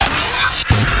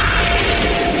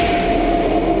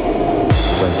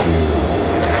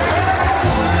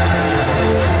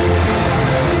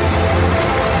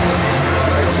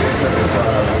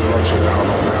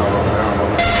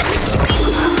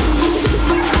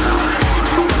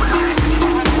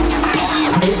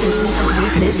This is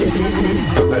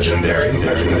the legendary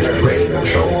radio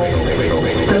show.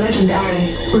 The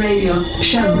legendary radio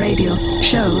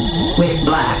show with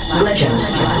Black Legend.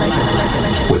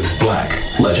 With Black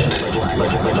Legend.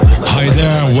 Hi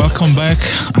there, welcome back.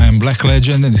 I am Black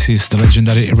Legend and this is the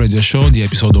legendary radio show, the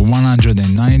episode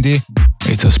 190.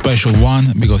 It's a special one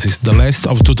because it's the last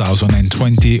of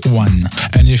 2021.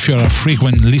 And if you're a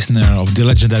frequent listener of the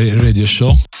legendary radio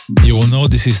show, you will know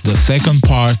this is the second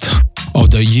part of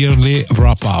the yearly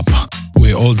wrap-up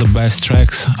with all the best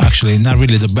tracks. Actually, not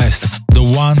really the best, the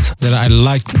ones that I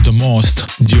liked the most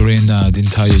during the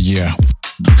entire year.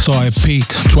 So I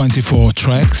picked 24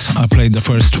 tracks. I played the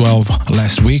first 12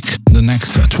 last week. The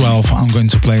next 12 I'm going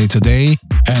to play today.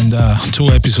 And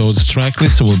 2 episodes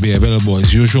tracklist will be available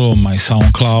as usual on my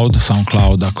SoundCloud,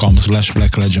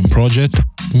 soundcloud.com/blacklegendproject,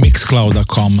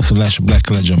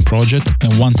 mixcloud.com/blacklegendproject,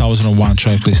 and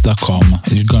 1001tracklist.com.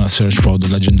 You're gonna search for the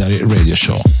legendary radio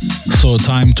show. So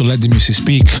time to let the music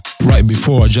speak. Right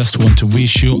before, I just want to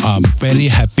wish you a very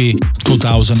happy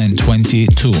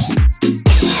 2022.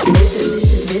 This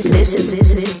is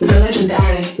the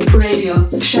legendary radio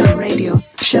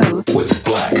show with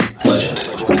Black Legend.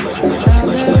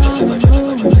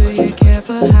 Do you care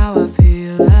for how I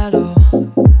feel at all?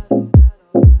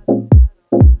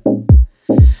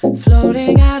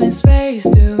 Floating out in space,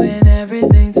 doing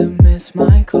everything to miss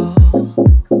my call.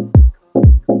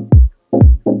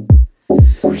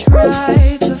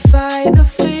 Try to fight the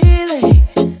feeling,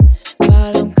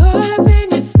 but I'm caught up in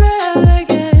your spell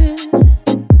again.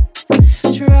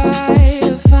 Try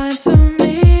to find some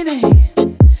meaning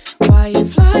while you're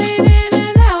flying in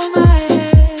and out my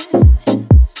head.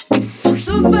 It's a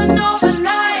supernova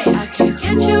night, I can't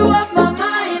get you off my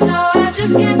mind. No, I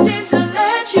just can't seem to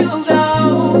let you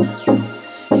go.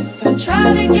 If I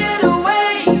try to get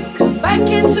away, you come back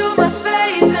into my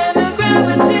space, and the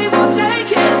gravity will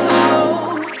take its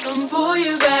toll and pull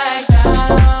you back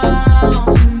down.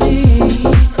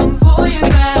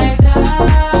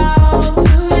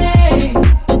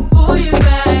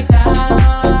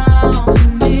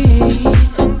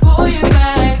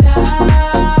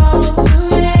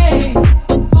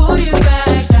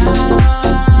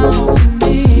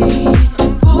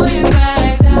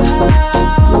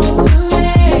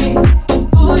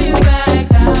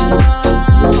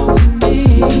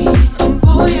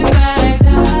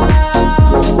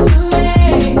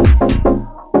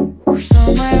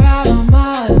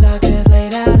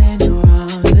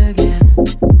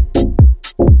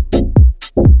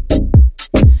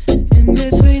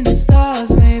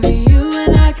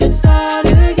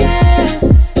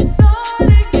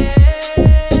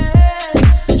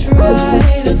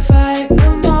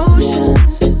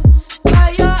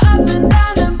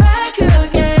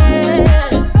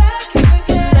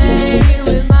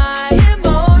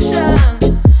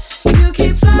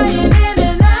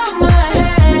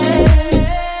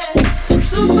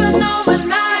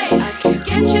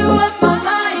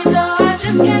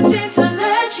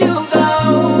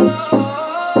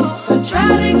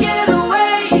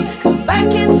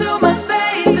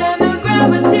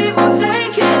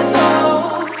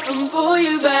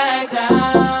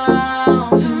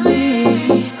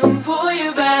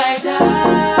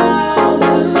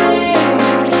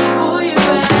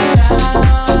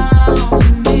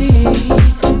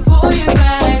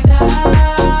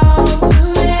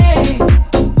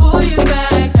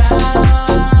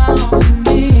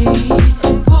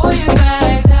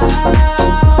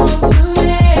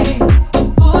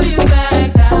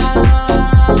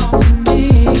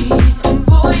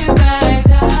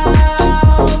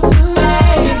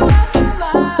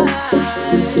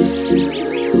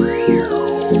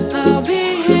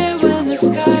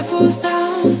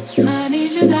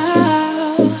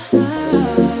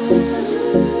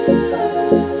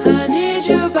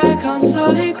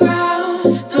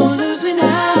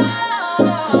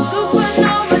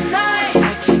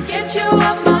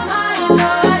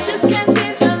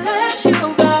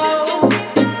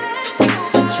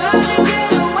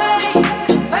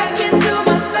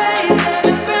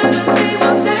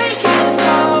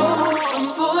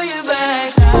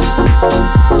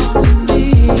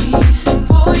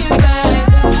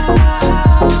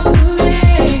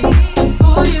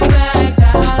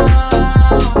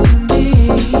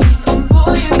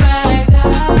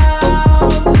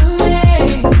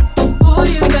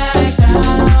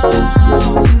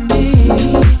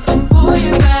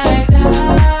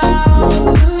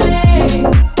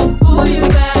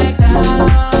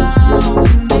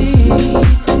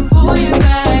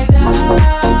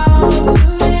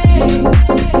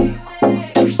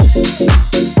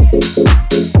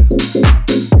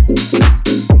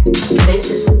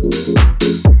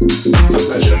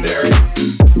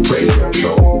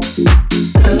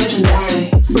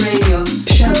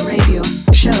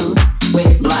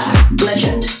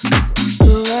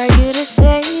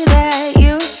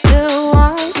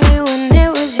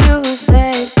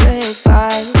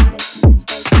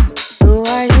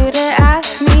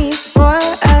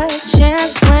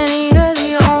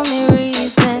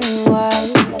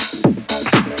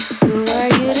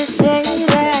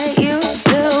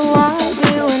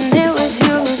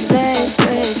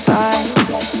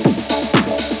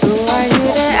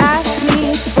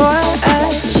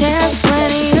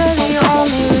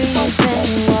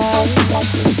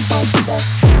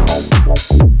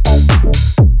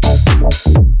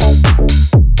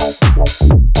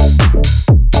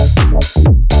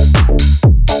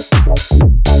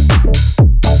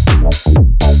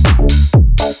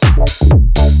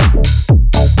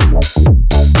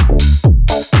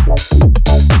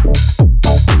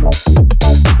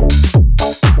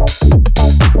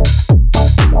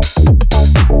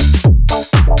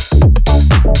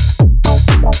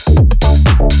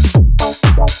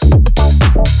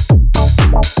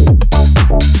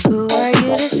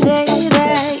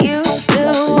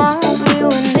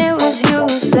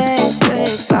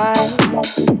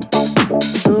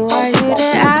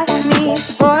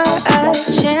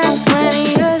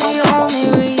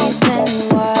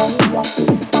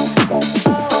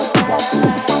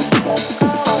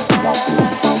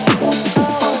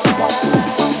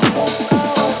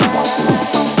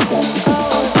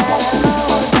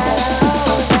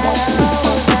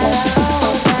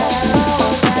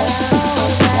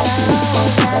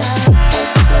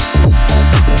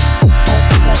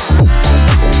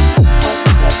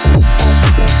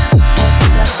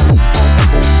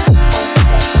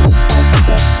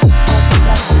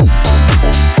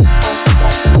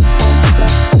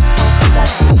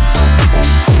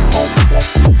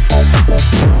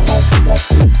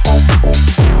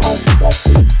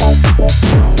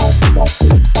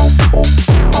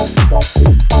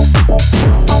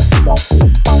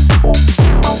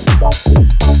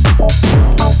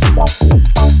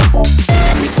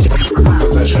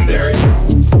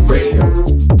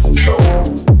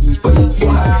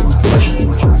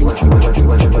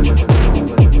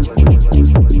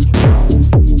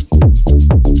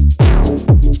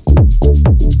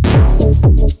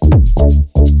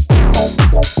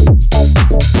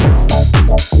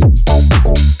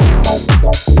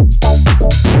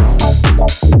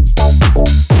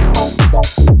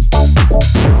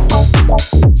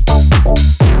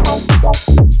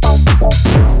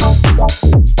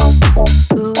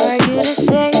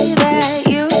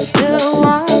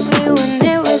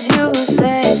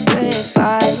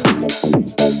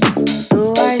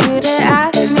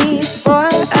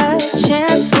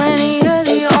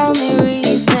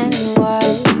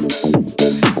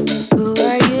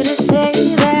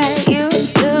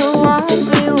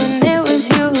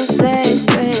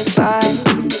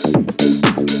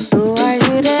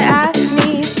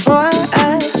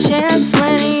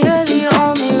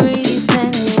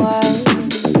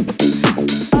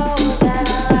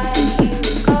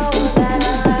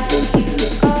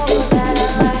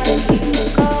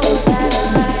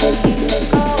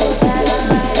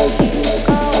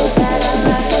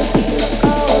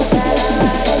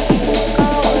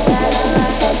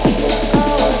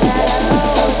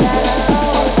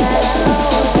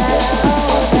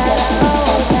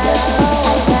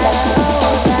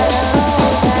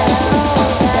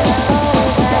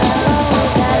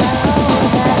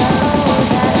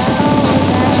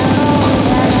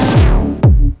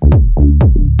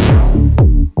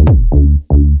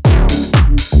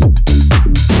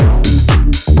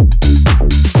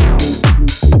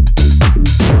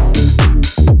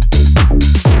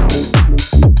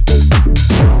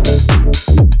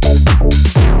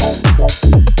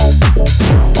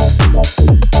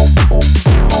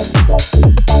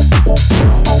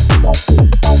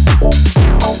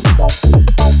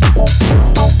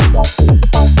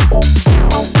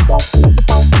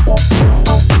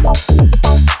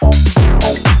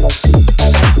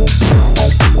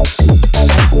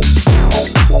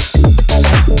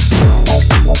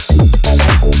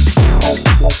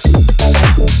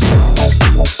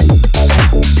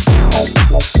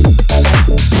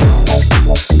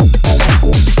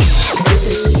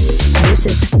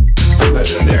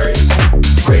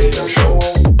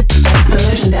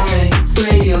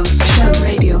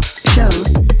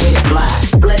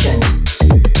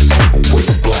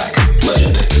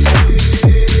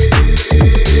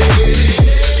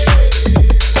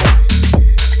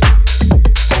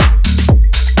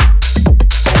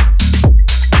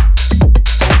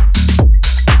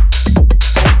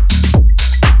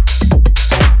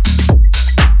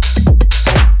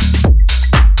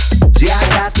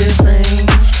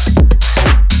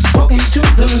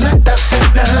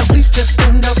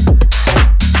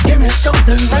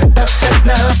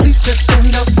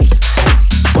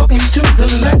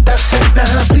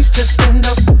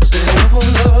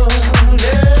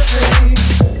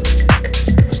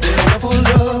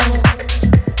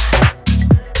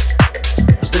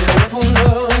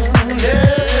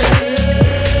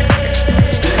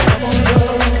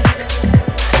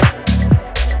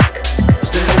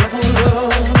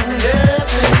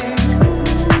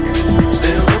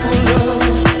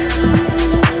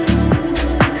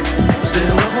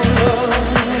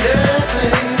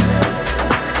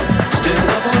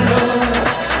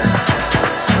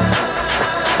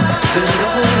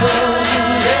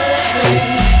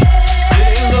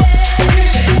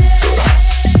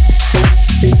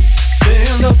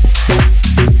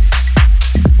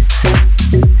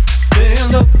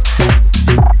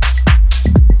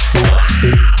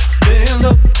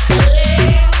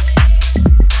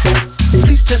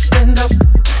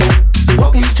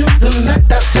 like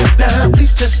that, said now,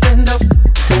 please just stand up.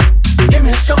 Give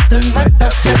me something like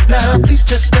that, said now, please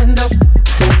just stand up.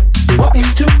 Walk me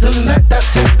to the light, that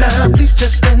said now, please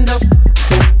just stand up.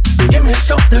 Give me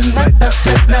something like that,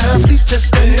 said now, please just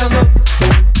stand up.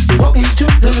 Walk me to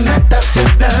the light, that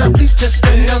said now, please just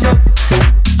stand up.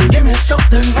 Give me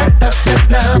something like that, said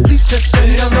now, please just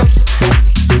stand up.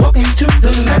 Walk me to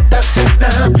the light, that said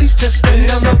now, please just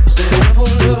stand up. Stand up for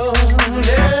love,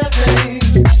 yeah, babe.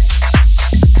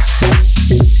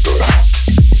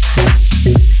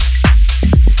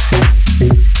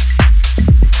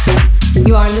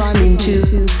 You are listening to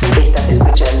Estás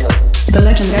escuchando The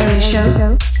Legendary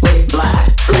Show with Black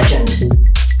Legend.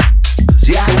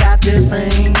 See, I got this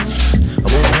thing, I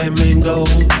won't let me go.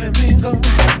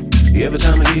 Every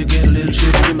time I hear, get a little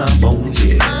shiver in my bones,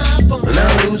 yeah. And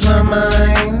I lose my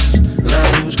mind, and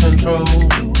I lose control.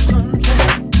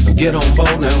 Get on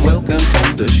board and welcome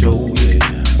to the show,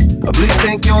 yeah. Please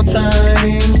take your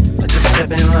time, just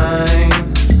step in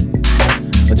line.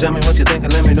 Tell me what you think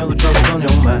and let me know the trouble's on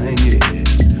your mind, yeah.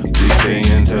 Please stay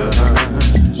in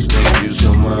touch, need you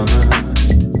so much.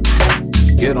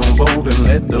 Get on board and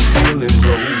let the feeling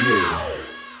go, yeah.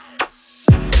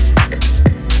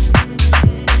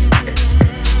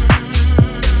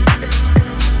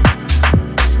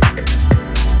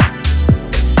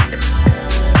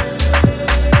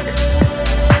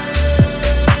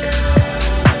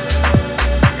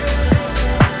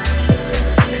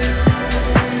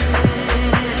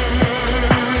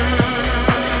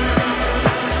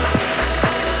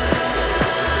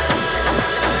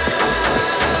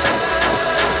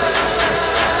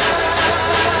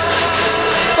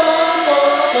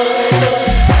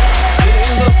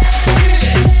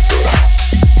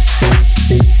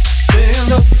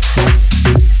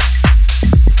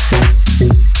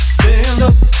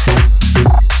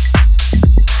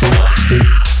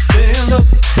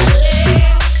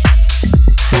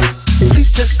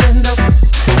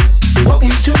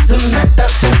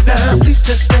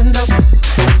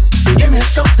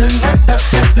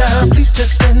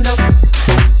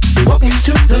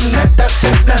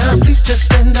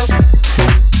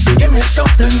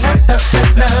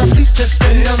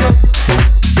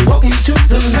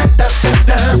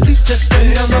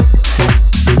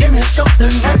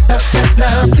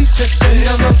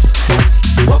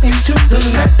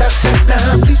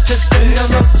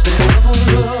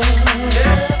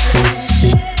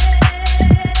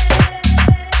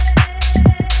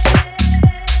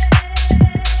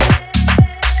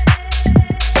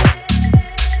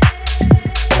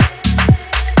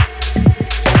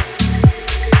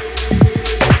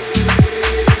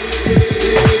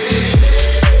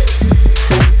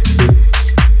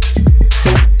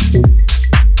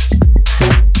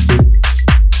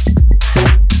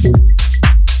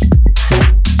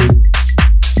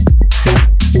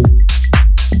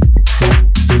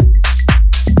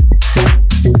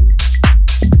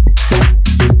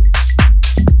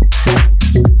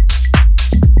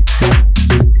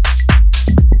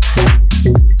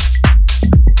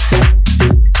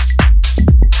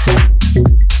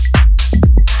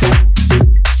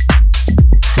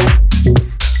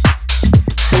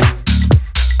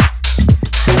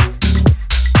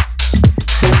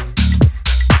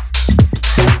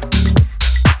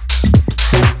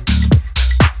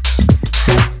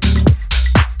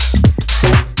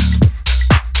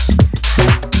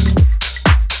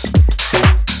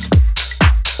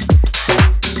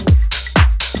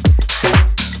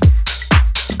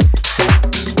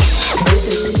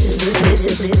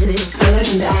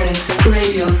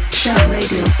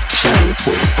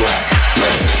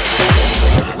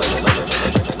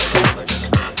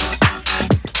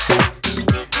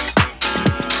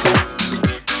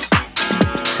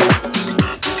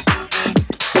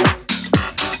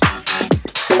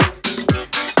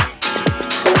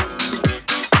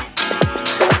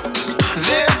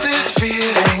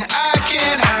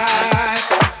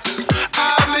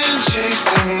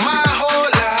 Chasing my whole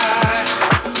life,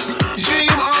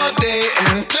 dream all day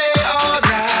and play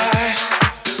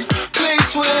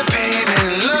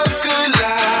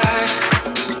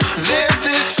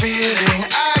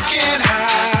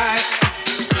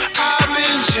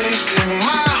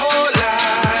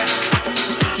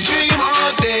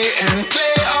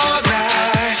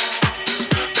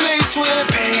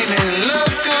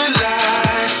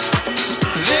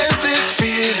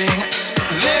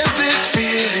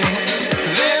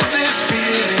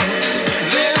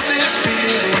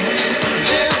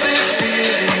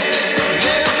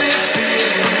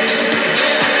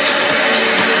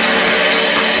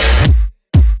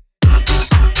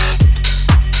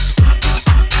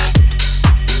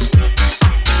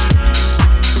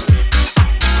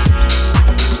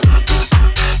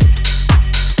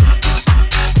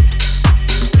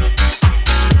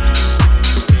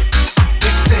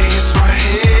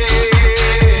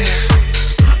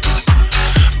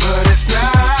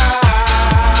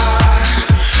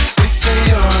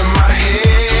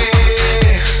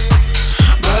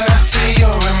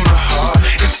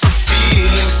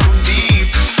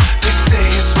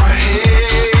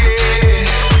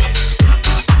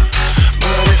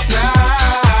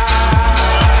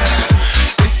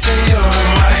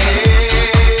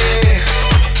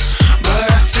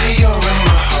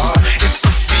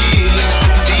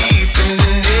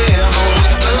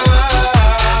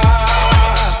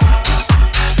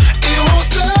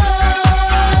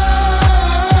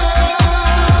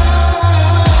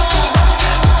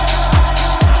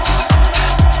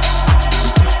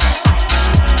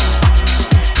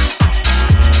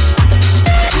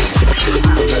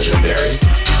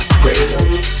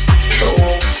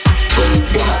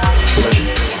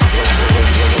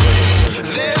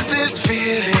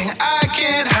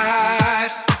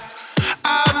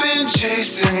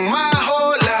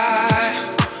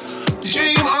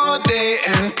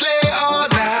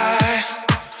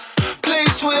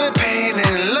place where pain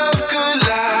and love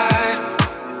collide.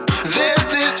 There's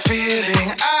this feeling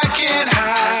I can't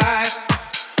hide.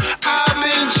 I've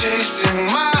been chasing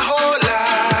my whole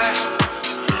life.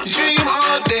 Dream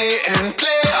all day and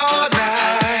play all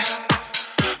night.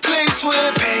 Place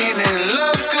where pain and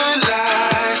love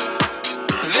collide.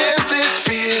 There's this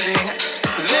feeling.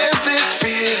 There's this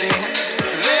feeling.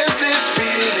 There's this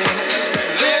feeling.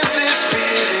 There's this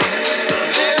feeling.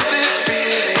 There's this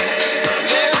feeling.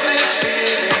 There's this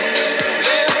feeling.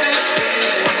 There's this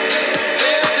feeling.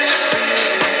 There's this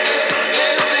feeling.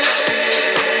 There's this feeling.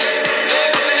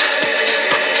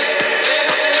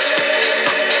 There's this feeling.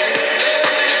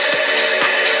 There's this feeling.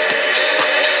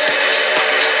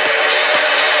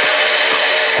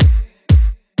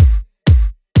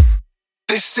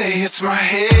 They say it's my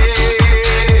head,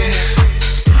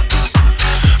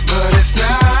 but it's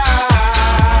not.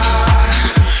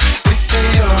 They say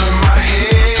you're in my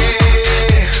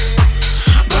head,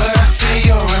 but I say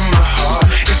you're in my heart.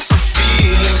 It's a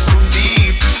feeling so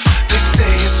deep. They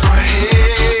say it's my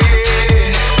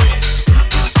head,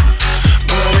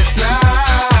 but it's not.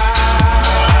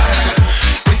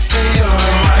 They say you're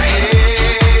in my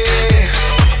head,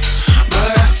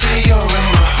 but I say you're in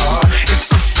my heart.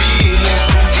 It's a feeling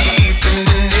so deep and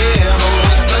it never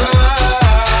will stop.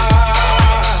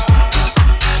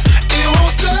 It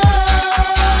won't stop.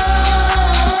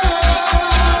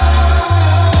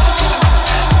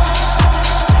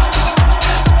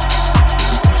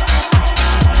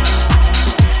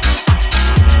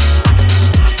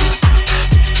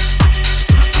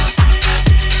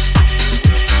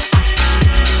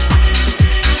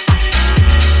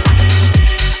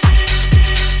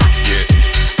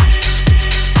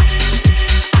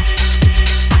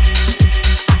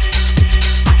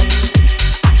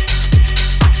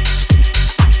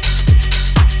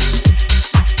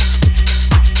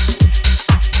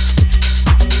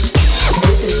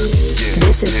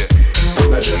 This is The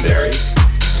legendary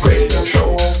radio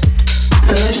show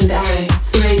the legendary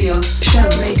radio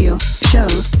show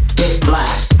with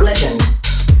Black Legend.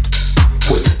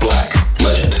 with Black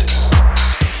Legend.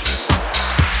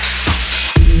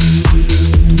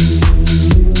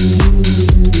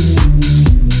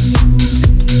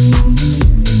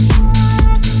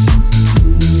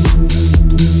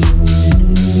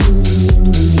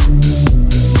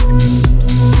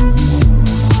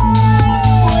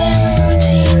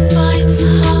 Routine bites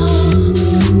hard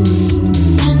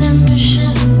and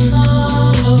ambitions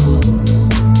are low,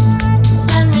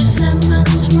 and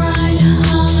resentments ride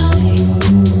high,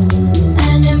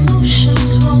 and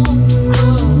emotions won't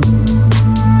grow,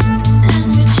 and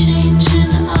we're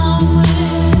changing our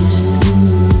ways,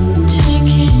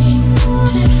 taking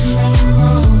different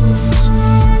roads.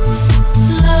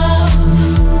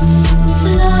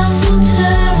 Love will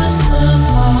tear us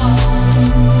apart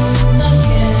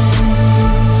again.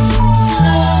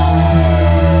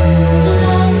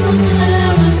 Love will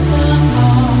tear us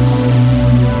apart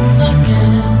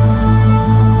again.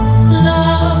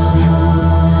 Love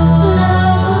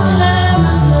will tear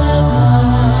us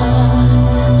apart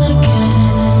again. Love will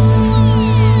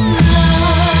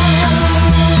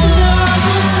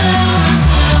tear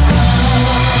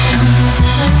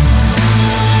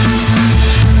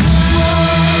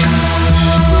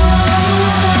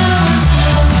us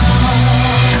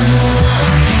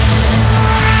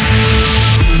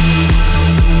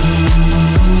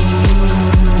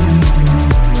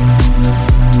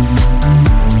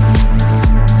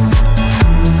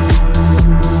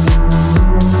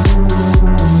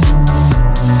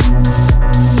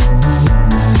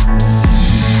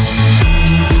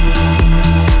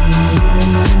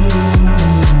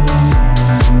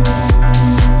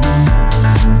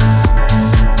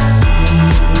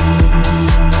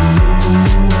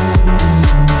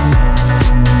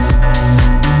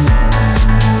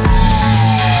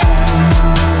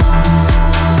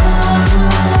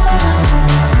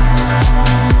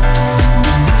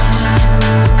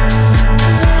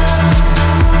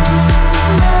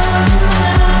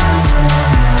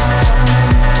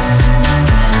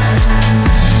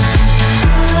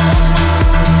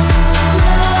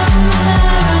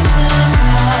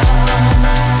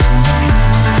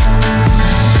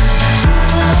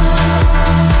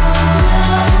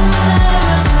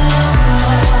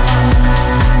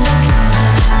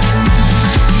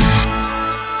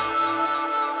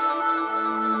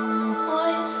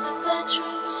Why is the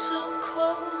bedroom so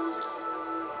cold?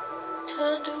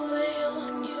 Turned away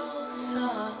on your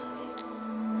side.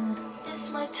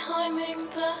 Is my timing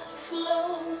that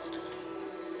flawed?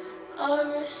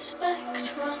 Our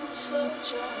respect runs so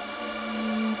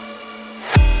dry.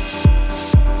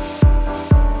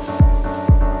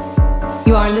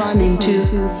 You are listening to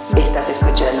Estás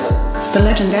escuchando The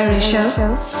Legendary Show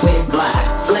with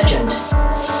Black Legend.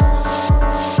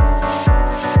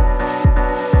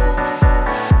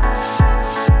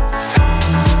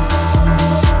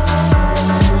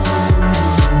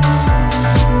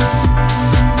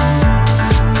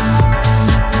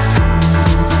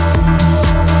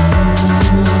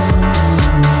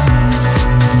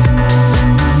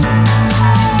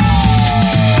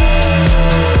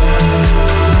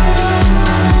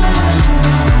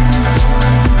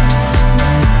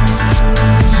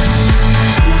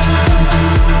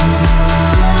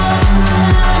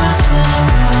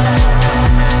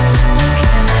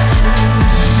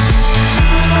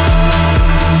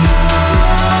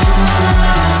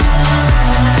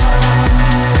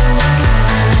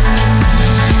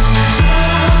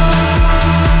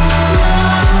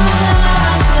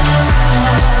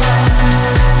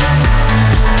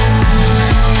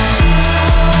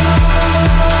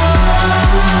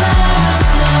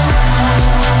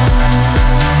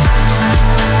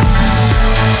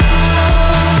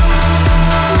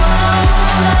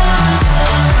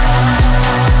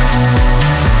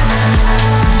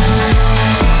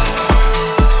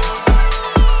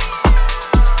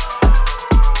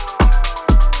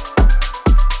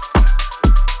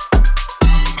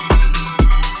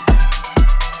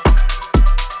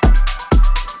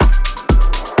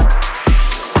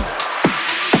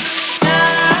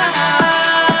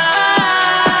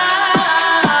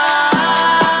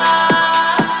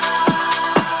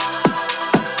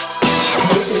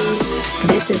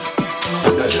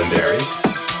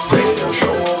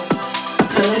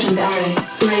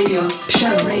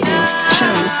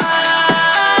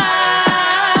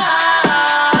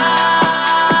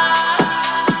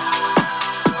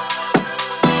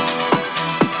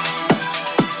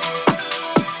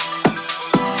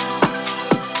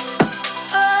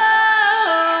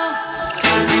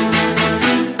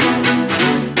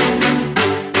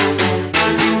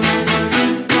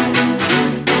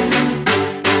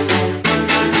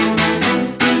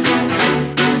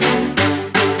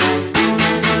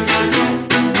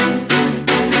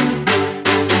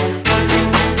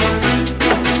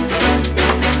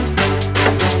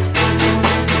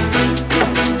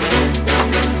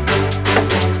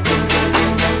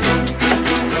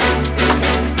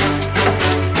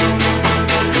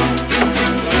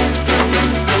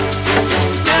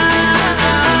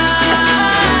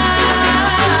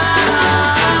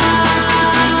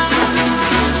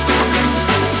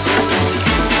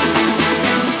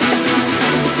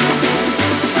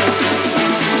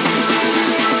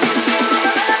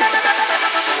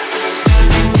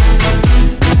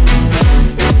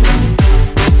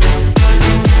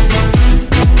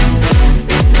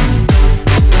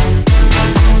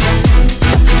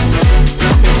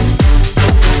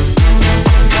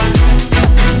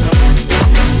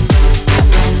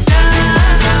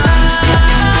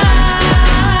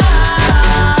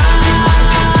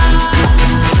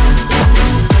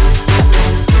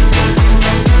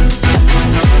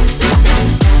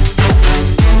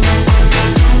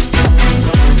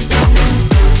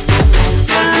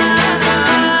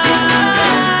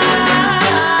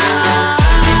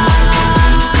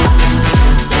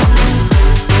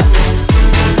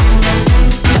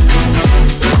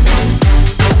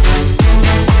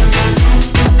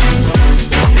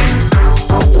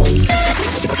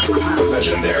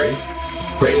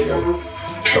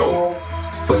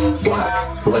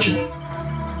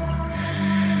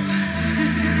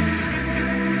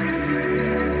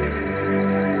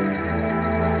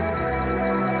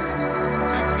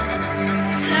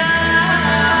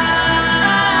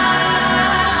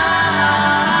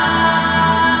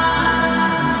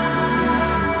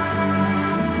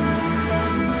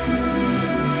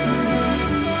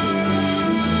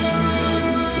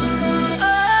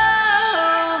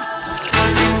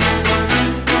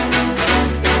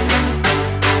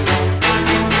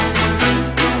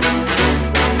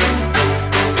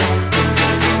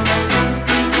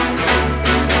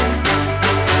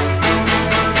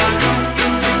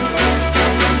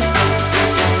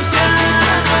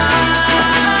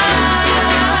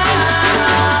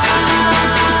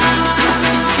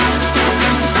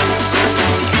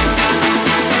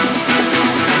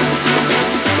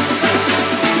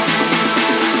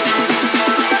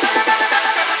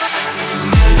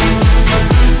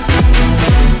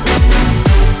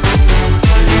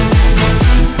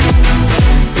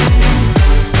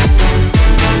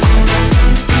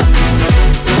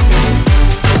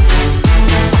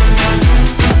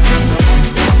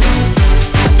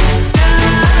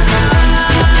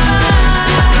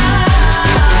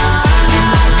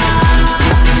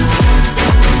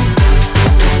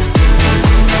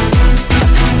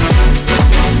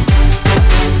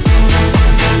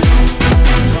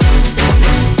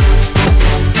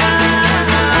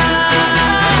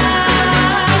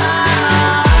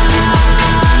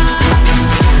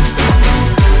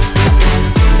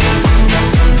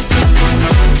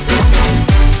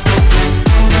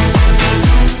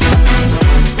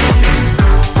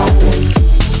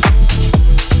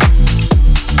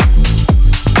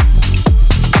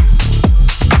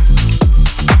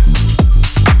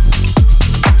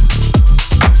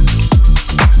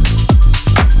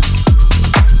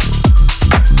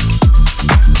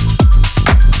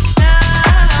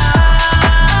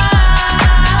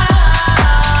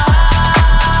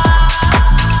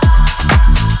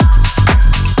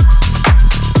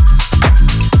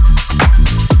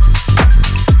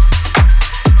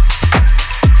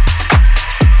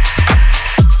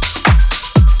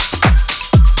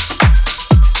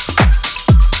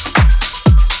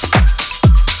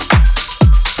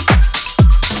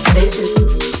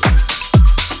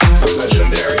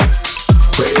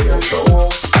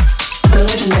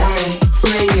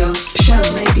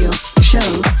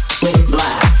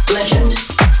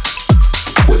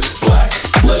 with Black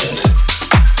Legend.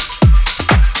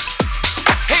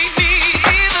 Hate me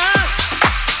either.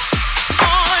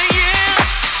 Oh yeah.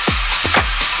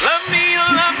 Love me, you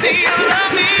love me, you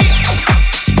love me.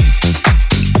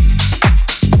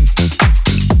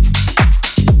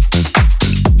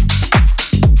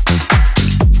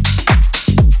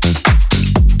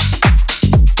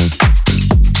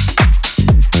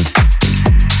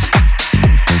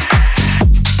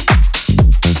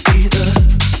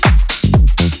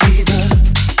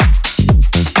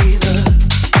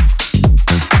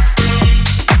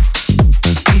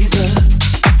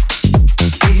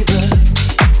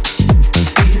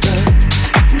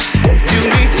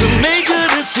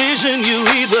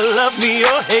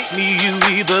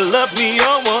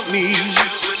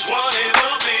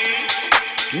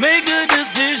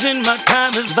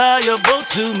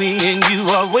 To me, and you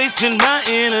are wasting my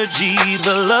energy.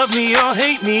 Either love me or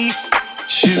hate me.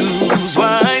 Choose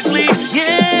wisely,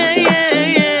 yeah, yeah,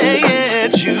 yeah, yeah.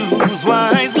 Choose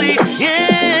wisely,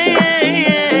 yeah, yeah,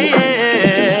 yeah, yeah.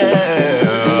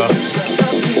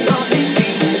 Love me or hate me.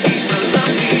 Either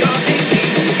love me or hate me.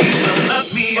 Either love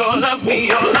me or love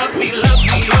me or love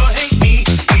me or hate me.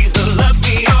 Either love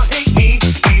me or hate me.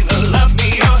 Either love me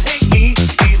or hate me.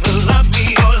 Either love me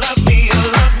or love me or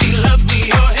love me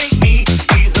or hate me.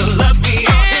 Love me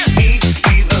or hate me,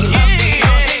 either love me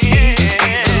or hate me,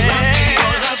 either love me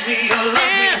or love me or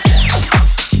love me.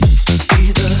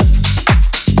 Either,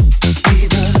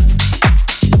 either,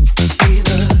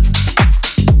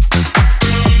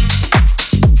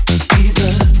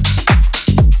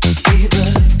 either,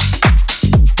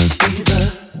 either.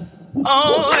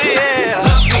 Oh yeah.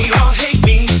 Love me or hate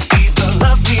me, either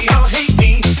love me or hate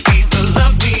me, either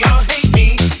love me or hate me,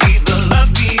 either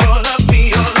love me or love me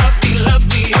or love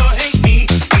me or hate me,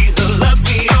 either love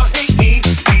me or hate me,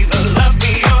 either love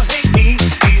me or hate me,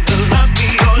 either love me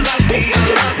or love me or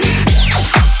love me.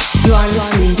 You are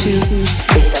listening to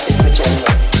Estás escuchando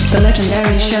The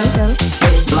Legendary Show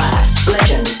with Black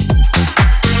Legend.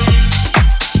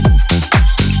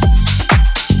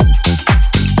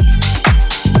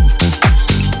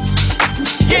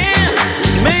 Yeah,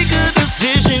 make a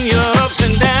decision. Your ups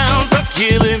and downs are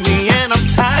killing me, and I'm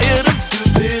tired of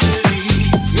stupidity.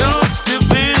 Your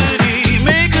stupidity.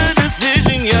 Make a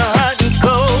decision. You're hot and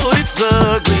cold. It's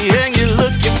ugly, and you're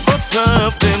looking for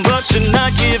something, but you're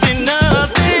not giving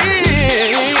nothing.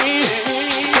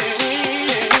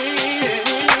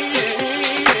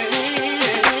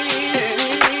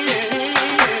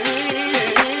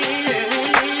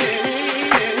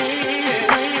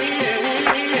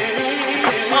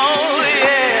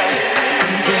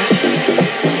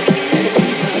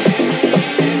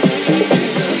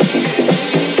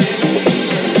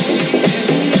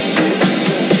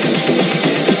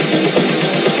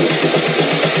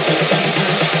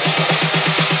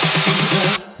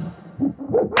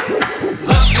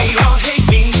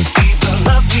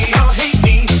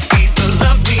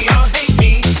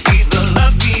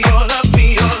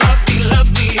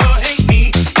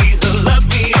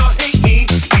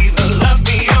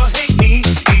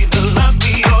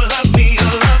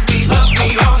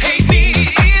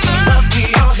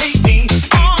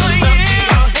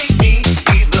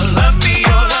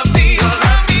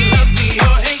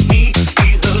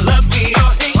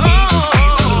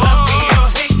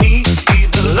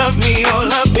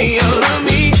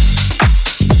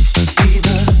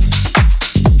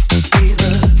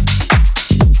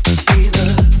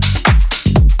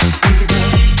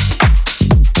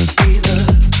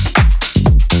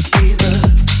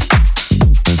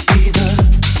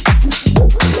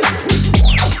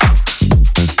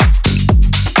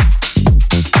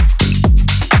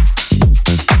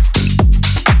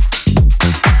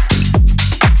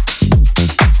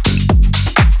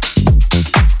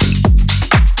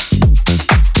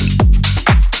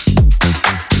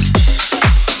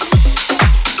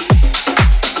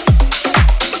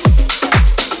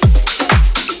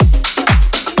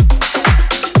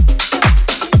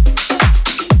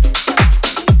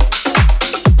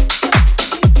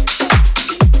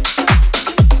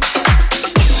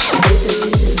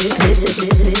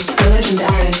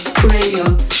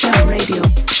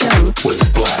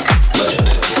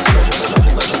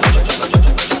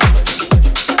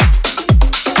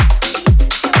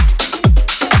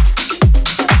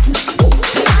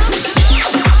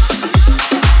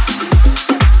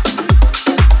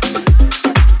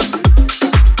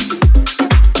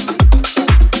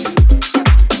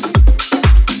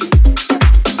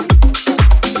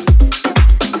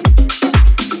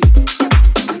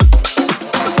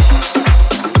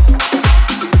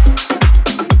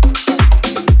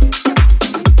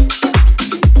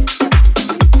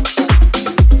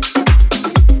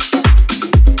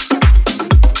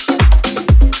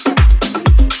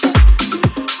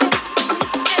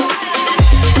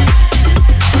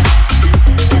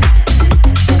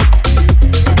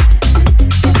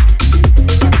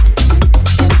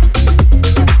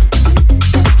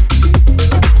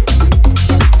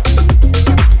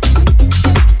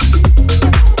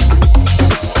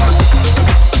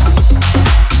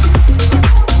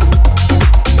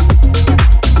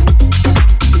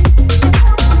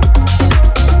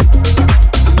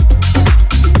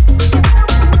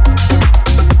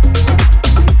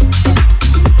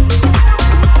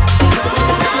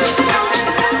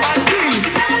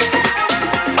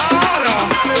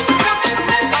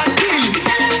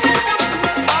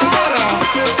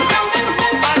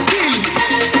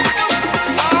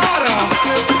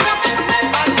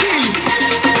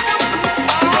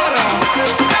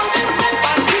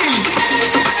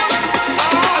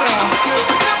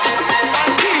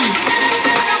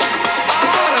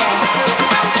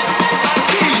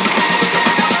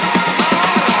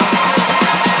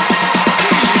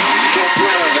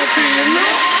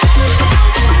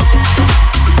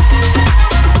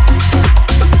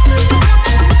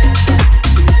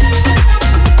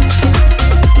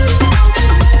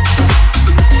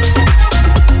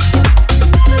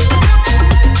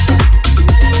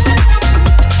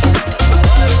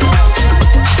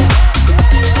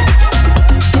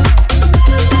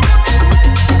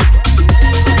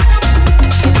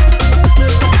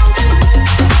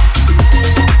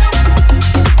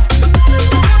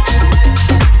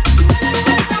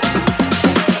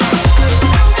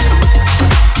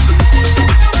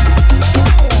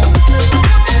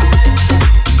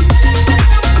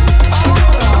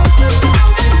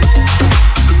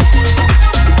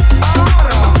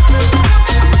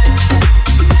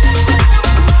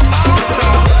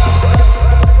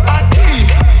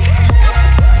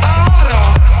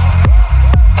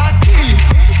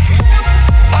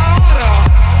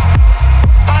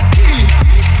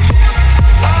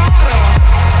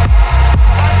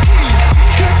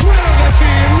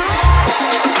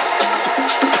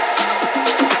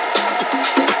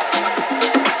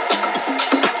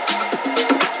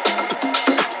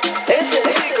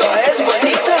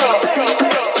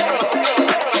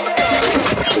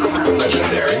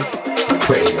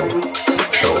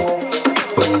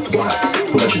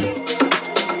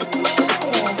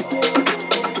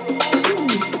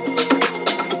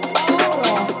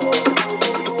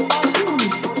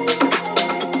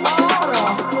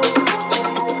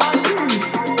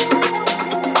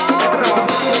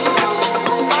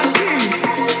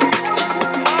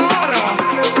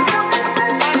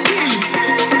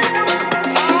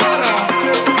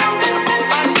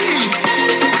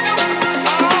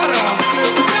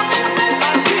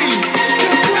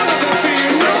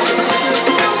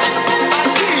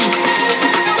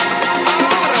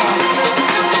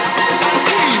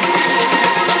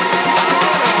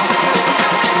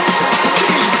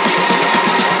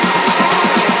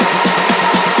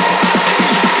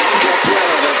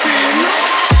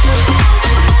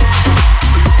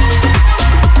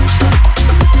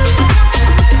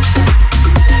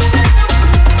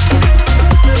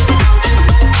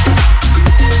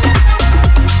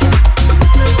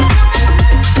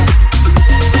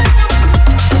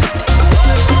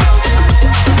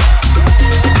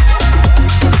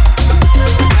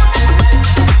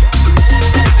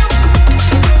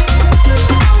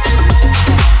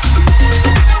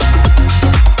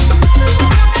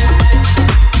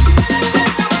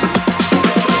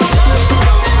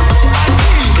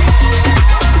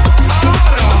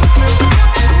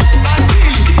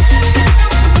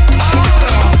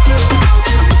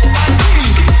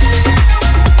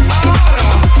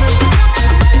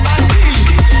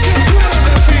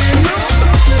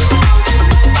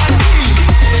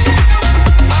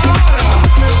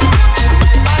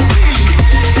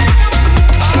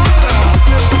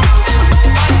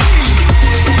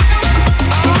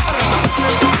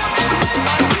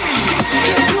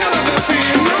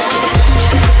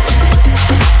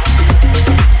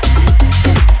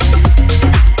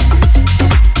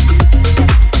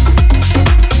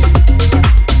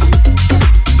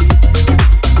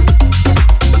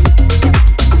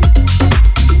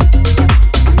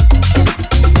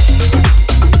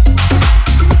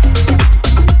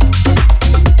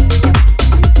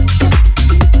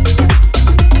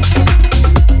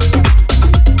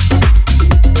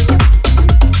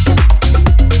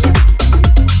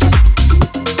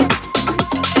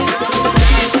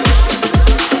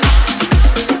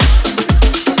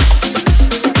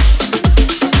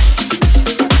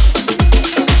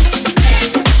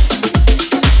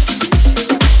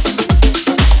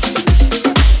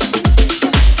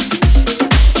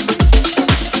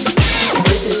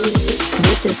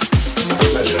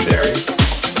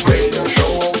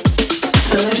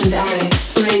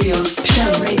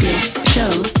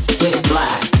 with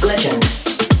Black Legend.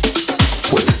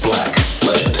 With Black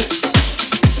Legend.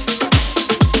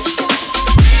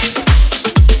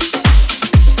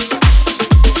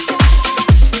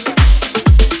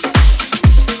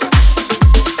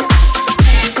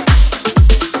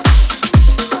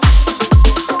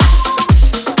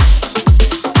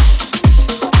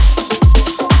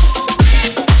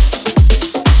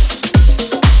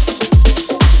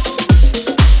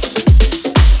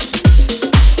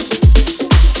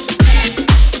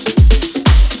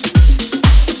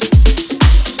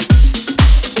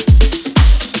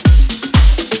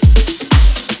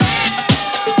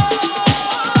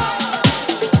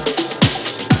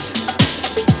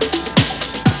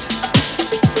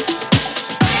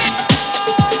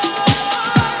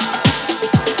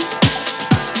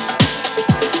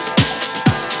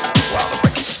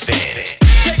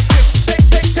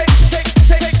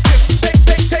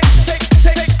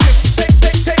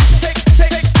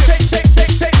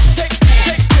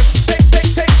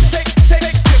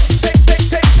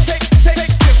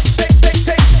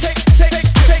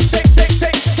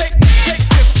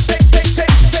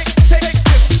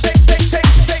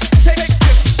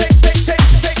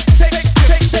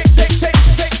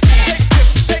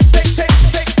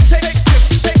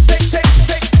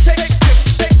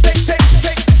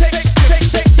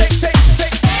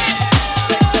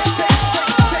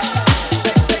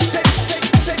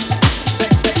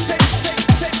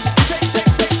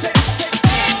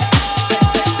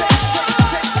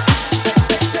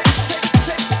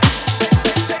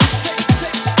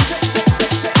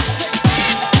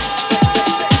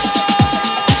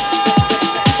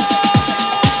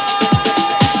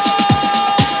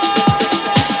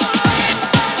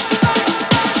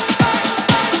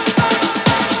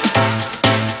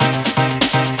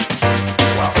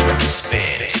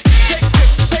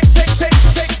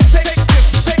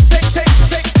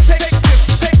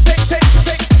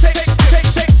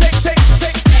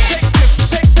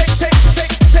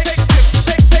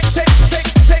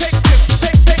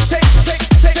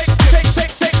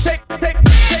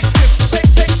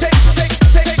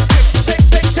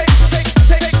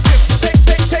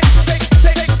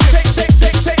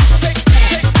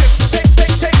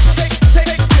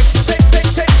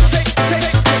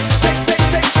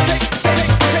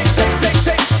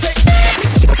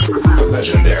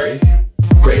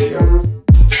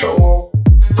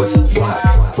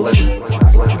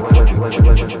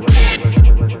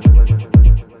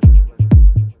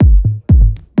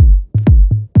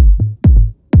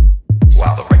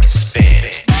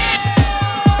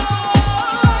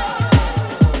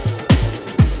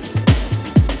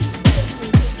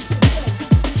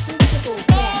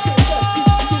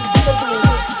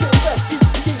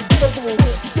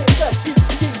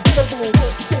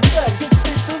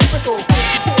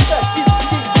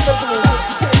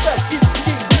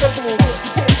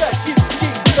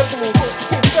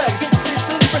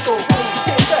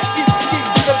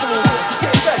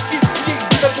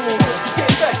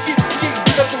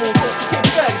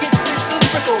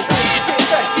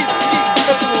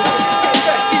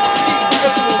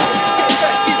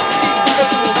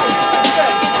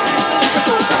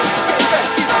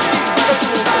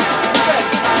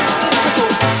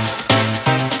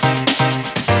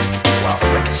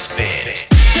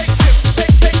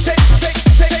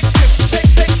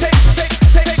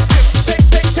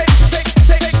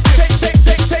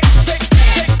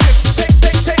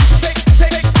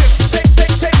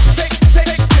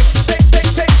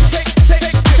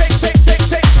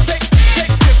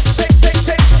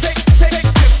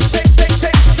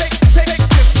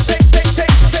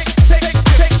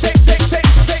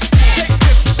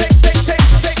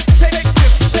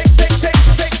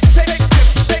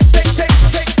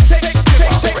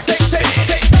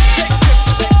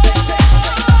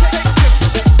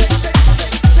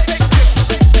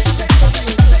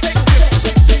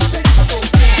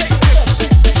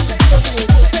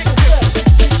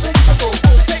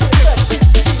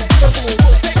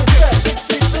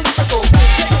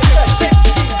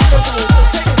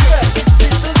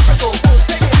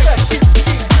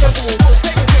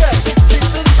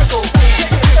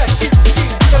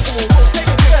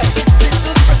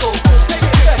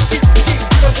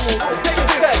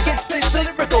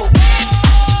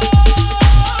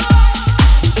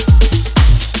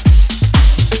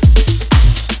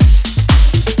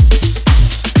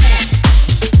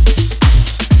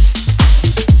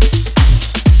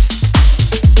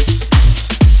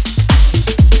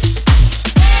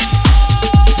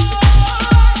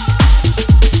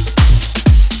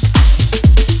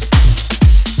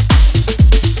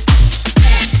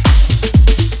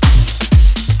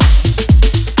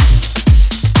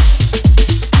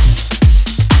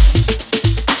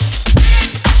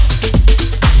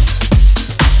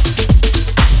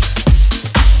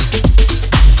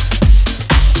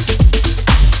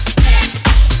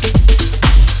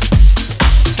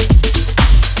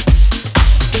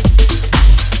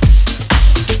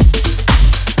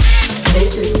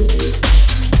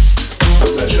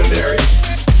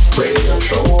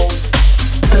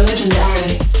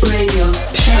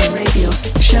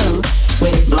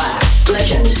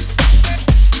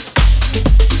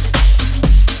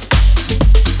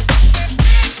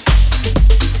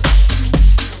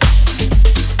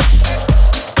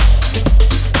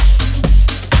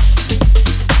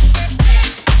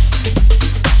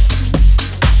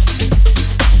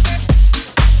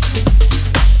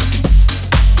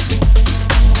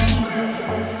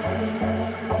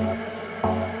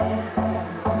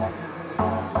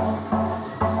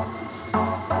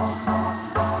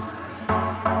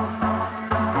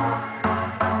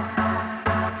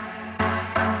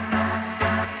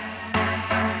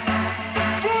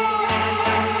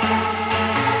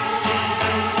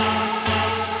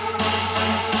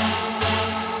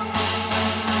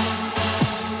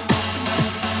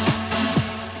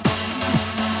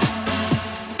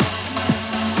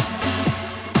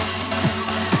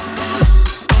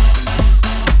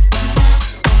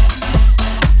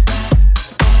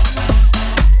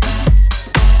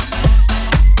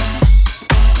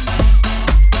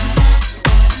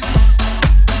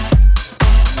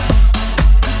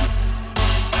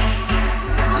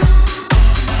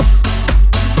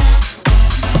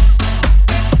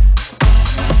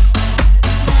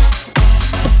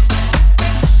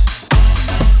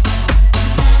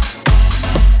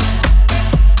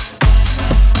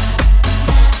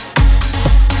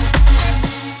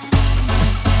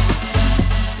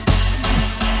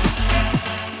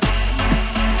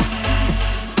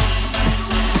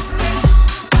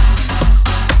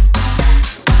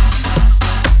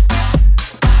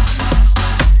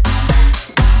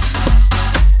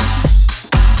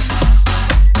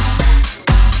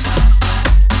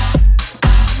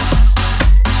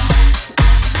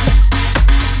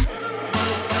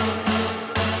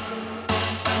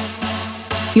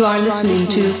 You are listening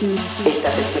to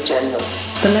Estás escuchando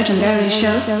The Legendary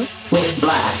Show with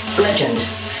Black Legend.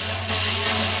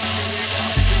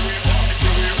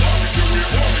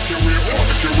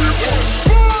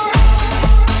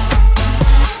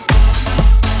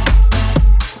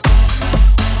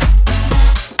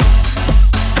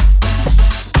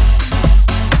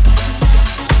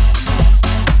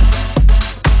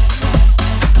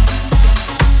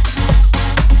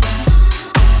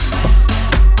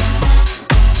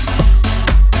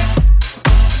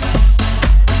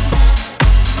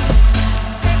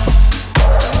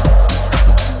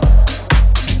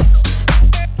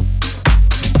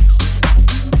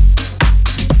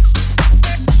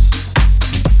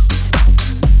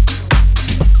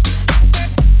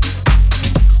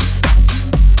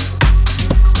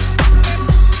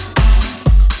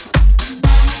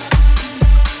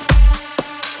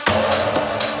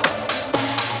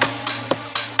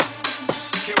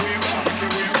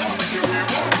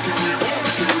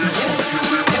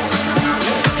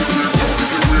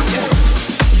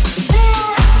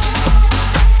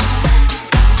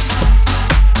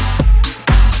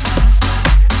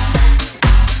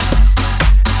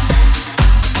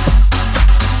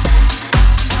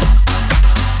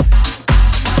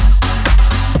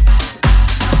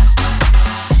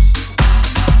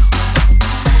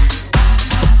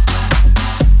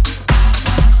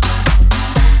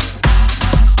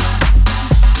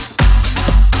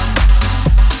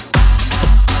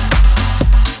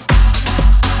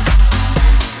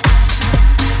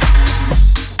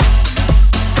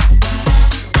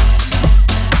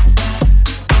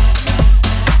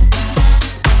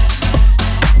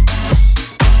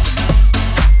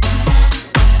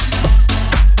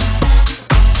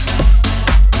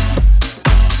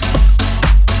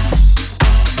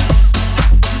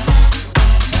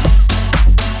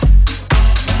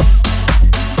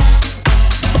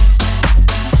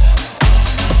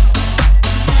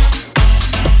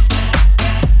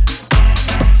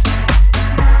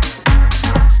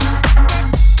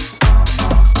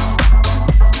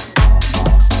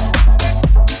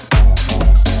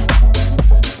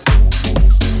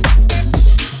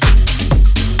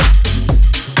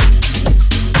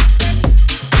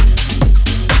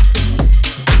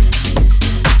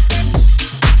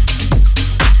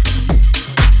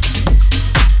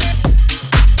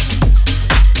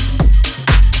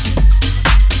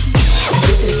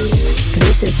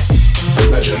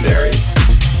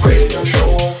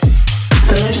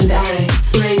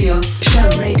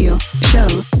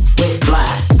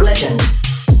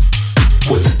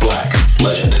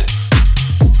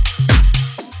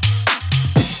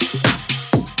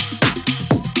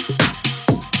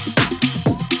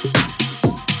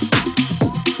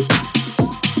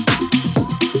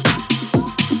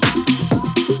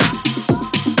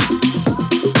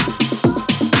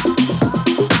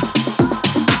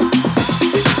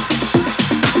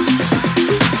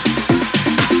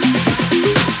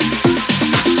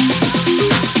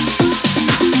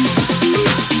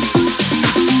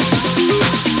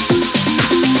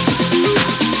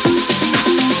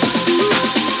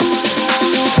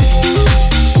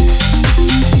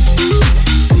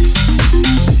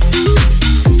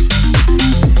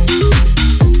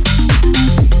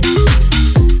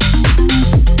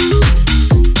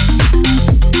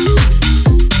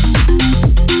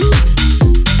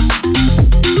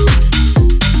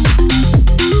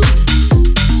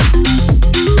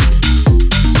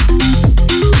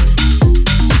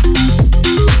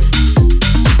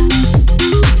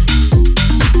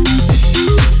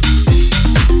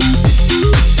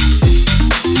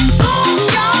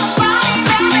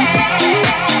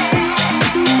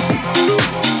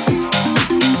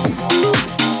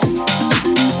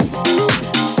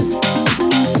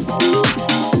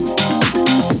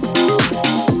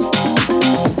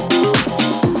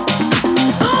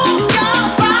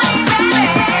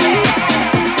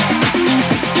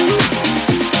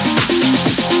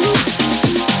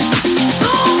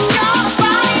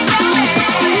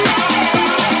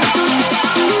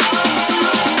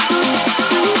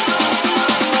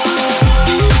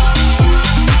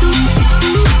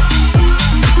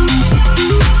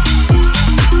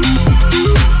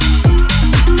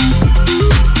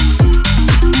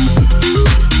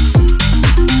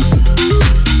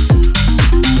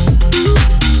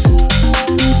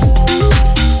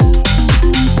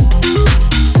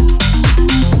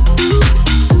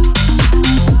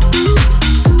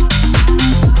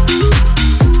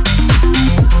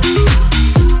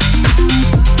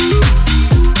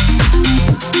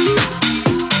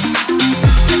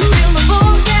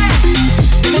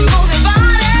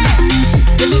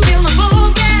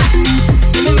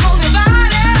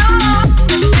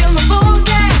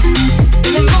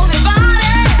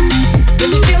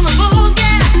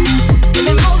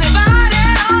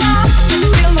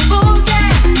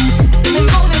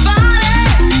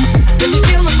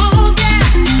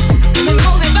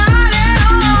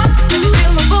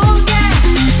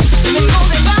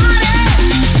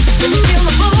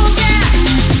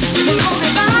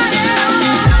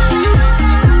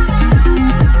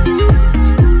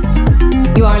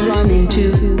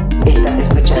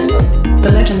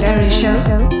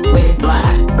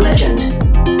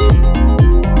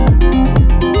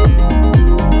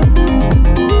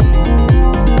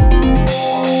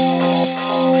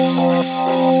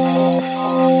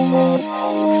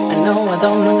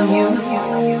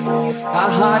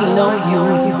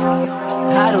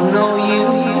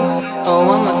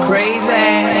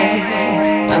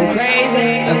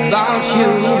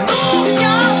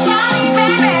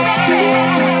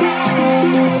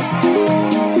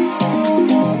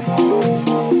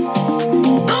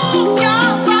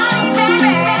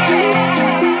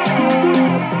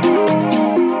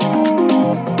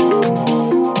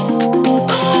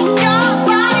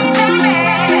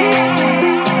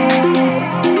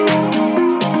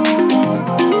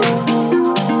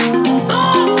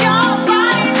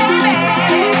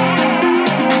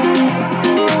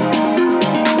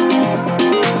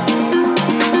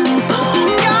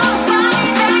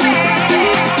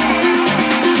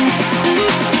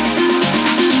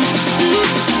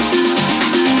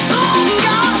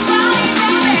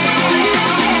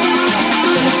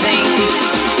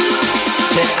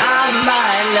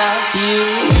 might love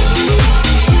you.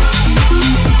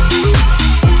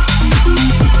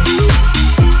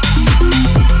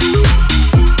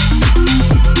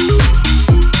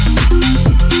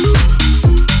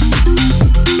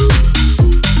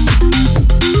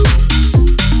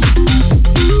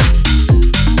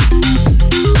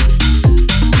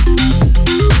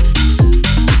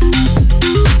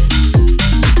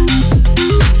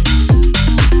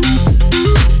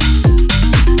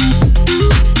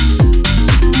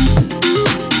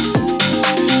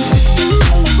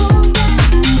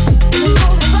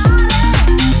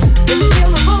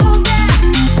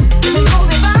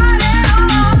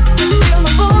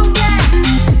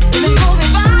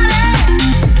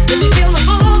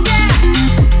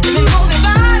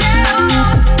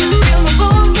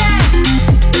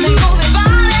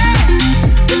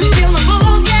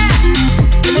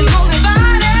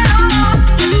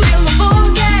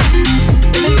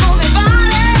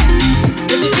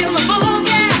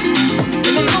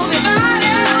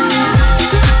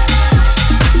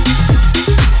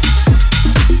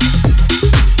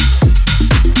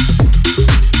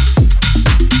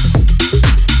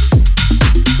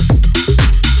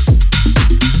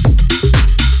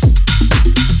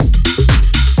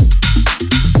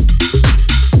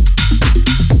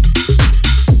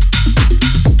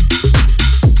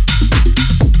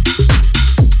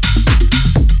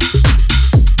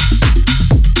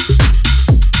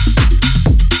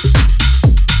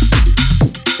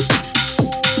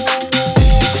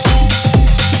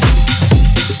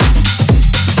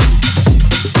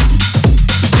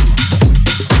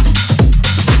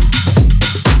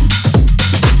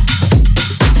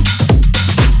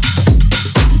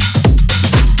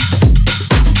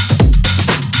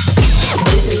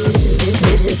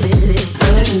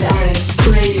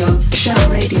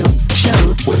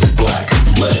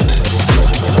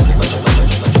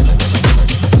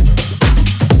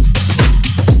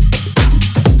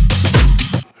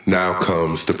 Now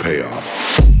comes the payoff.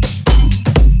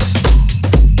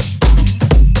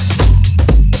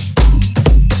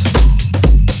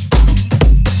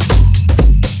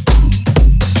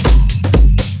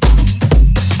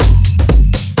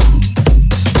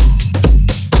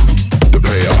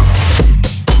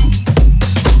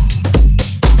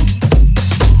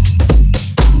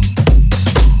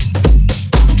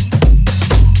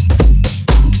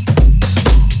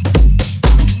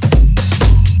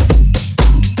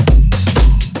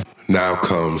 Now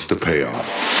comes the payoff.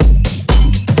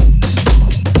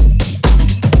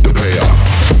 The payoff.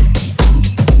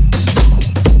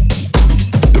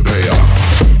 The payoff.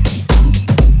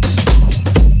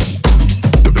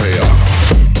 The payoff.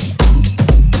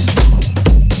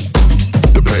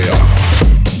 The payoff.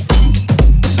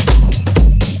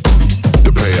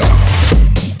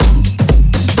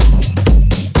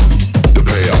 The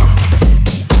payoff.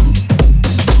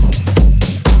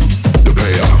 The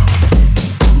payoff.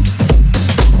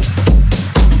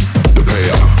 The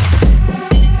payoff.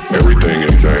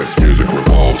 Dance music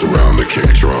revolves around the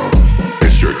kick drum.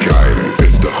 It's your guidance.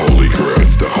 It's the holy grail.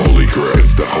 It's the holy grail.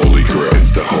 It's the holy grail. It's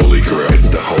the holy grail. It's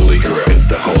the holy grail. It's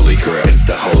the holy grail. It's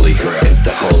the holy grail. It's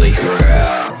the holy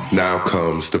grail. Now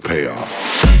comes the payoff.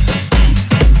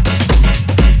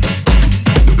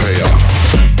 The payoff.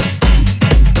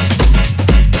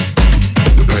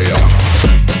 The payoff.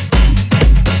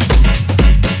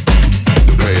 The payoff.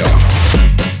 The payoff.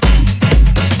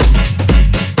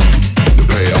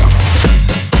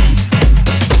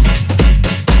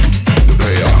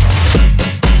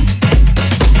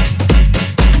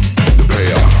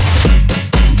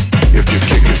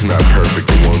 Not perfect,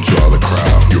 it won't draw the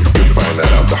crowd. You'll find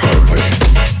that out the hard way.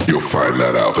 You'll find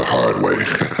that out the hard way.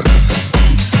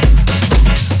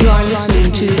 You are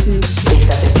listening to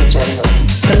Estás escuchando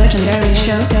The Legendary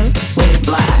Show with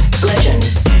Black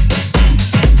Legend.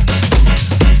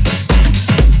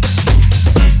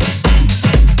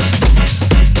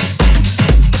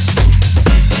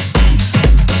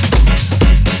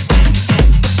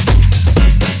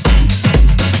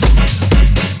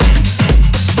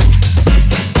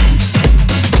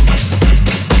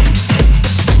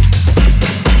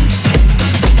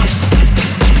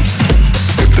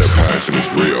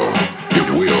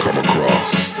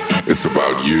 It's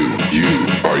about you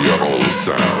are your only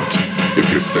sound. If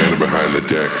you're standing behind the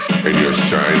decks and you're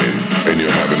shining and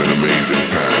you're having an amazing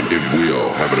time, it will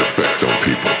have an effect on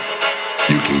people.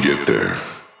 You can get there.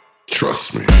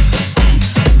 Trust me.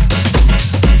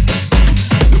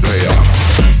 The payoff.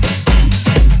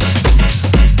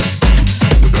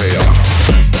 The payoff.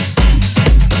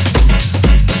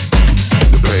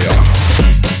 The payoff.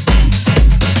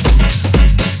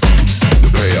 The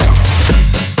payoff.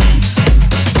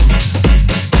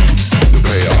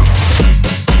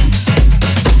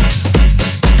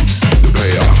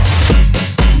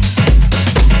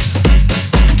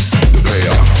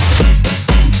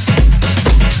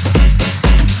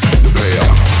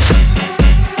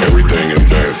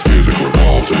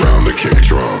 kick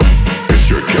drum. It's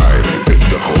your guidance. It's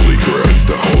the holy grail. It's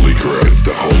the holy grail. It's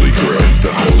the holy grail. It's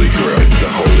the holy grail. It's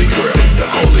the holy grail. It's the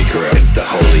holy grail. It's the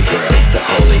holy grail. It's the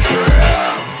holy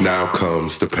grail. Now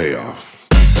comes the payoff.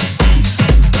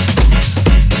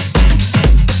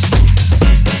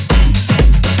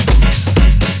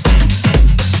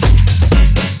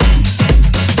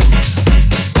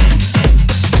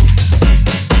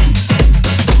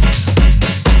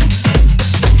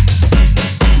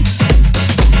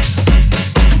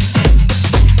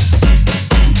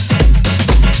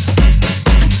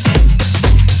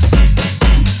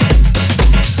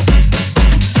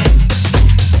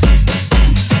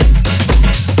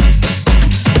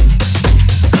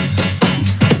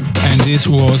 This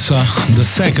was the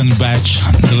second batch,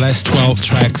 the last 12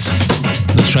 tracks,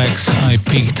 the tracks I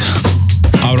picked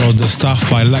out of the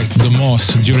stuff I liked the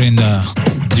most during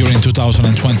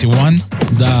 2021.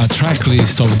 The track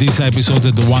list of this episode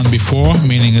and the one before,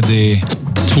 meaning the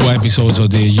 2 episodes of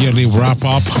the yearly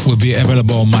wrap-up, will be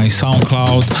available on my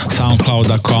SoundCloud,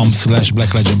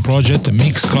 soundcloud.com/blacklegendproject,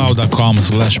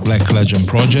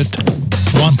 mixcloud.com/blacklegendproject,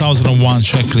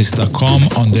 1001checklist.com.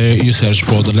 On there you search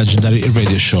for the legendary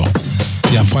radio show.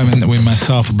 The appointment with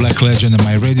myself, Black Legend, and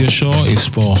my radio show is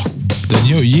for the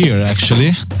new year,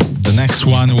 actually. The next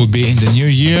one will be in the new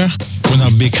year, when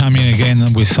I'll be coming again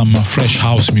with some fresh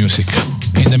house music.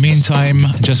 In the meantime,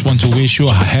 just want to wish you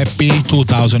a happy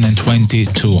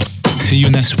 2022. See you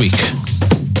next week.